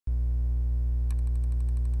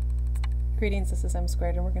Greetings, this is m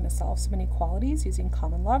squared, and we're going to solve some inequalities using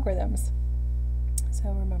common logarithms. So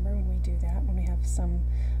remember, when we do that, when we have some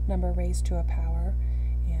number raised to a power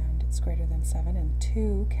and it's greater than 7, and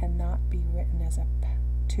 2 cannot be written as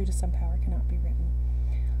 2 to some power cannot be written,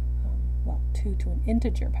 well, 2 to an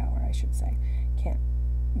integer power, I should say. You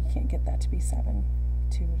can't get that to be 7.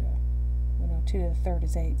 2 to the third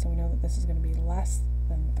is 8, so we know that this is going to be less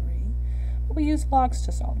than 3. But we use logs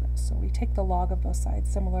to solve this. So we take the log of both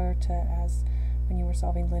sides, similar to as when you were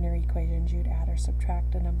solving linear equations, you'd add or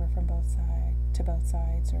subtract a number from both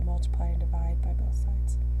sides, or multiply and divide by both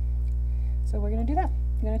sides. So we're going to do that.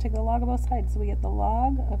 We're going to take the log of both sides. So we get the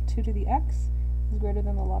log of 2 to the x is greater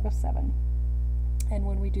than the log of 7. And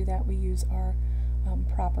when we do that, we use our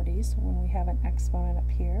properties. When we have an exponent up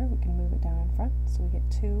here, we can move it down in front. So we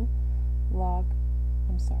get 2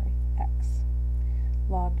 x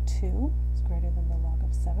log 2 is greater than the log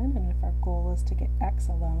of 7, and if our goal is to get x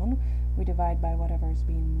alone, we divide by whatever is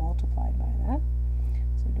being multiplied by that.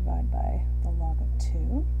 So we divide by the log of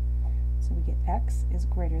 2. So we get x is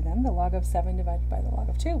greater than the log of 7 divided by the log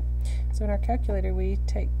of 2. So in our calculator, we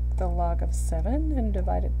take the log of 7 and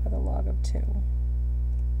divide it by the log of 2.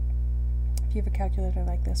 If you have a calculator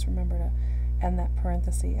like this, remember to end that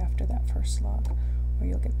parenthesis after that first log, or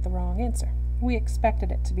you'll get the wrong answer. We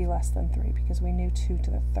expected it to be less than 3 because we knew 2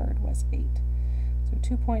 to the third was 8. So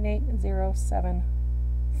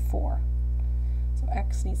 2.8074. So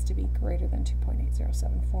x needs to be greater than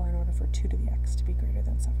 2.8074 in order for 2 to the x to be greater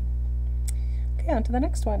than 7. Okay, on to the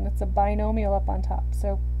next one. It's a binomial up on top.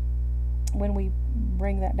 So when we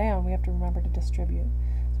bring that down, we have to remember to distribute.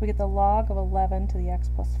 So we get the log of 11 to the x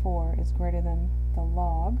plus 4 is greater than the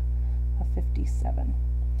log of 57.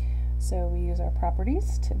 So we use our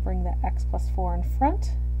properties to bring the x plus 4 in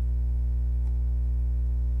front,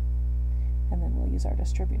 and then we'll use our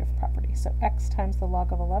distributive property. So x times the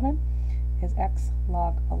log of 11 is x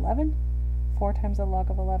log 11. 4 times the log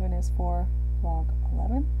of 11 is 4 log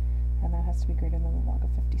 11, and that has to be greater than the log of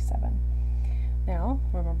 57. Now,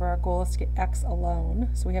 remember, our goal is to get x alone,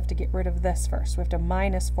 so we have to get rid of this first. We have to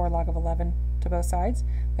minus 4 log of 11 to both sides,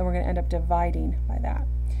 then we're going to end up dividing by that.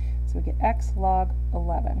 So we get x log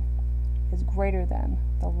 11 is greater than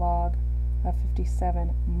the log of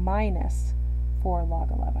 57 minus 4 log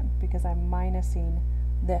 11, because I'm minusing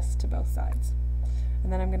this to both sides.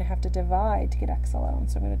 And then I'm going to have to divide to get x alone,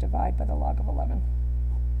 so I'm going to divide by the log of 11.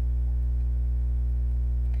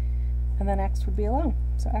 And then x would be alone.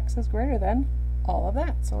 So x is greater than all of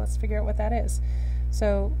that. So let's figure out what that is.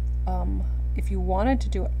 So if you wanted to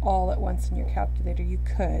do it all at once in your calculator, you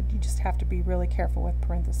could. You just have to be really careful with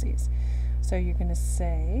parentheses. So you're going to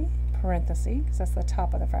say parenthesis, because that's the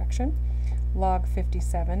top of the fraction, log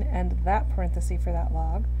 57, and that parenthesis for that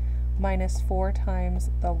log, minus 4 times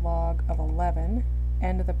the log of 11,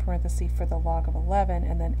 end the parenthesis for the log of 11,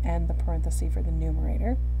 and then end the parenthesis for the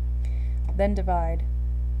numerator. Then divide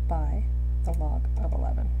by the log of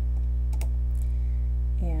 11.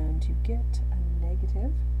 And you get a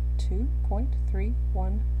negative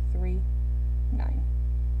 2.3139.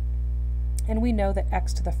 And we know that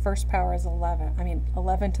x to the first power is 11.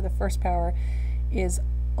 11 to the first power is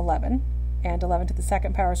 11, and 11 to the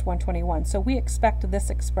second power is 121. So we expect this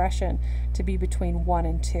expression to be between 1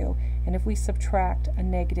 and 2. And if we subtract a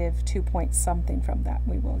negative 2 point something from that,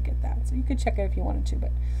 we will get that. So you could check it if you wanted to,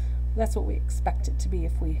 but that's what we expect it to be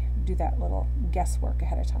if we do that little guesswork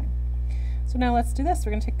ahead of time. So now let's do this.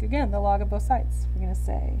 We're going to take, again, the log of both sides. We're going to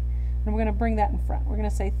say, and we're going to bring that in front. We're going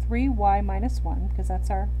to say 3y minus 1, because that's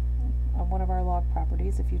our one of our log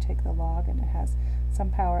properties. If you take the log and it has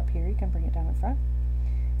some power up here, you can bring it down in front,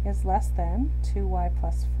 is less than 2y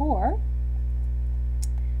plus 4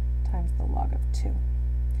 times the log of 2.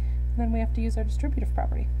 And then we have to use our distributive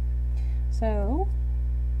property. So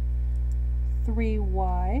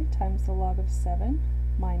 3y times the log of 7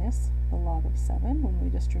 minus the log of 7 when we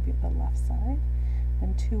distribute the left side,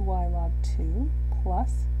 and 2y log 2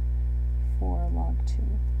 plus 4 log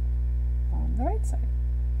 2 on the right side.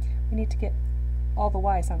 We need to get all the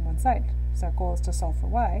y's on one side, because our goal is to solve for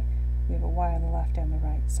y. We have a y on the left and the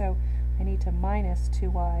right. So I need to minus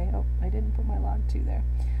 2y, oh, I didn't put my log 2 there.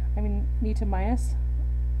 I need to minus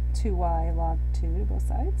 2y log 2 to both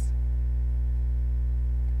sides.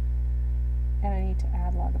 And I need to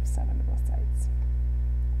add log of 7 to both sides.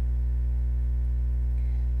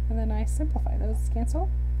 And then I simplify. Those cancel.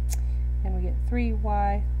 And we get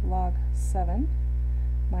 3y log 7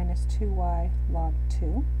 minus 2y log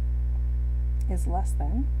 2 is less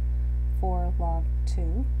than 4 log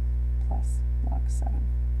 2 plus log 7.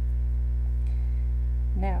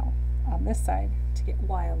 Now, on this side, to get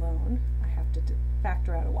y alone, I have to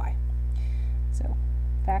factor out a y. So,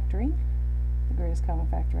 factoring the greatest common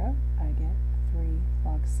factor out, I get 3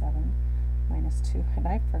 log 7 minus 2. And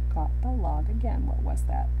I forgot the log again. What was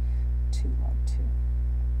that? 2 log 2.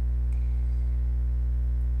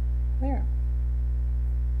 There.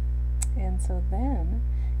 And so then,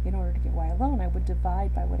 in order to get y alone, I would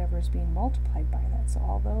divide by whatever is being multiplied by that. So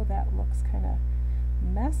although that looks kind of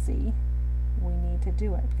messy, we need to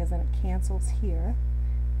do it because then it cancels here,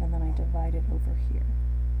 and then I divide it over here.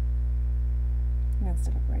 And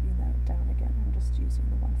instead of writing that down again, I'm just using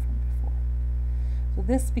the one from before. So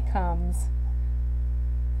this becomes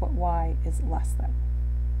what y is less than.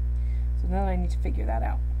 So then I need to figure that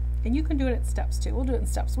out. And you can do it at steps too. We'll do it in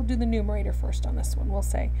steps. We'll do the numerator first on this one. We'll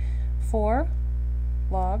say 4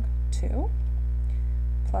 log 2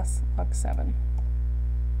 plus log 7.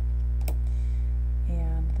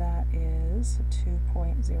 And that is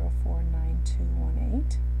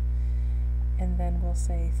 2.049218. And then we'll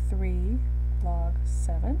say 3 log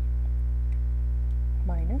 7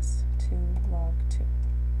 minus 2 log 2.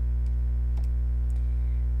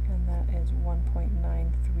 And that is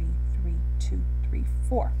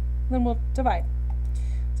 1.933234. Then we'll divide.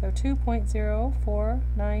 So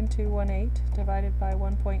 2.049218 divided by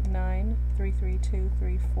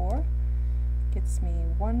 1.933234 gets me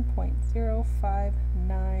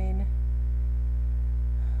 1.059,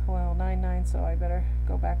 well, 99, so I better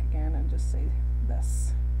go back again and just say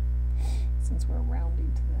this, since we're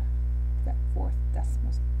rounding to that fourth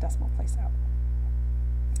decimal place out.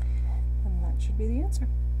 And that should be the answer.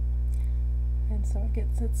 And so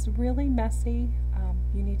it's really messy.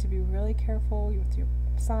 You need to be really careful with your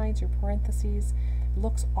signs, your parentheses. It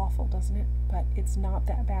looks awful, doesn't it? But it's not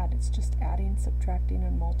that bad. It's just adding, subtracting,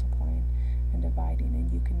 and multiplying and dividing,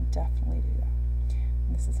 and you can definitely do that.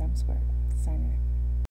 And this is M Squared, signing out.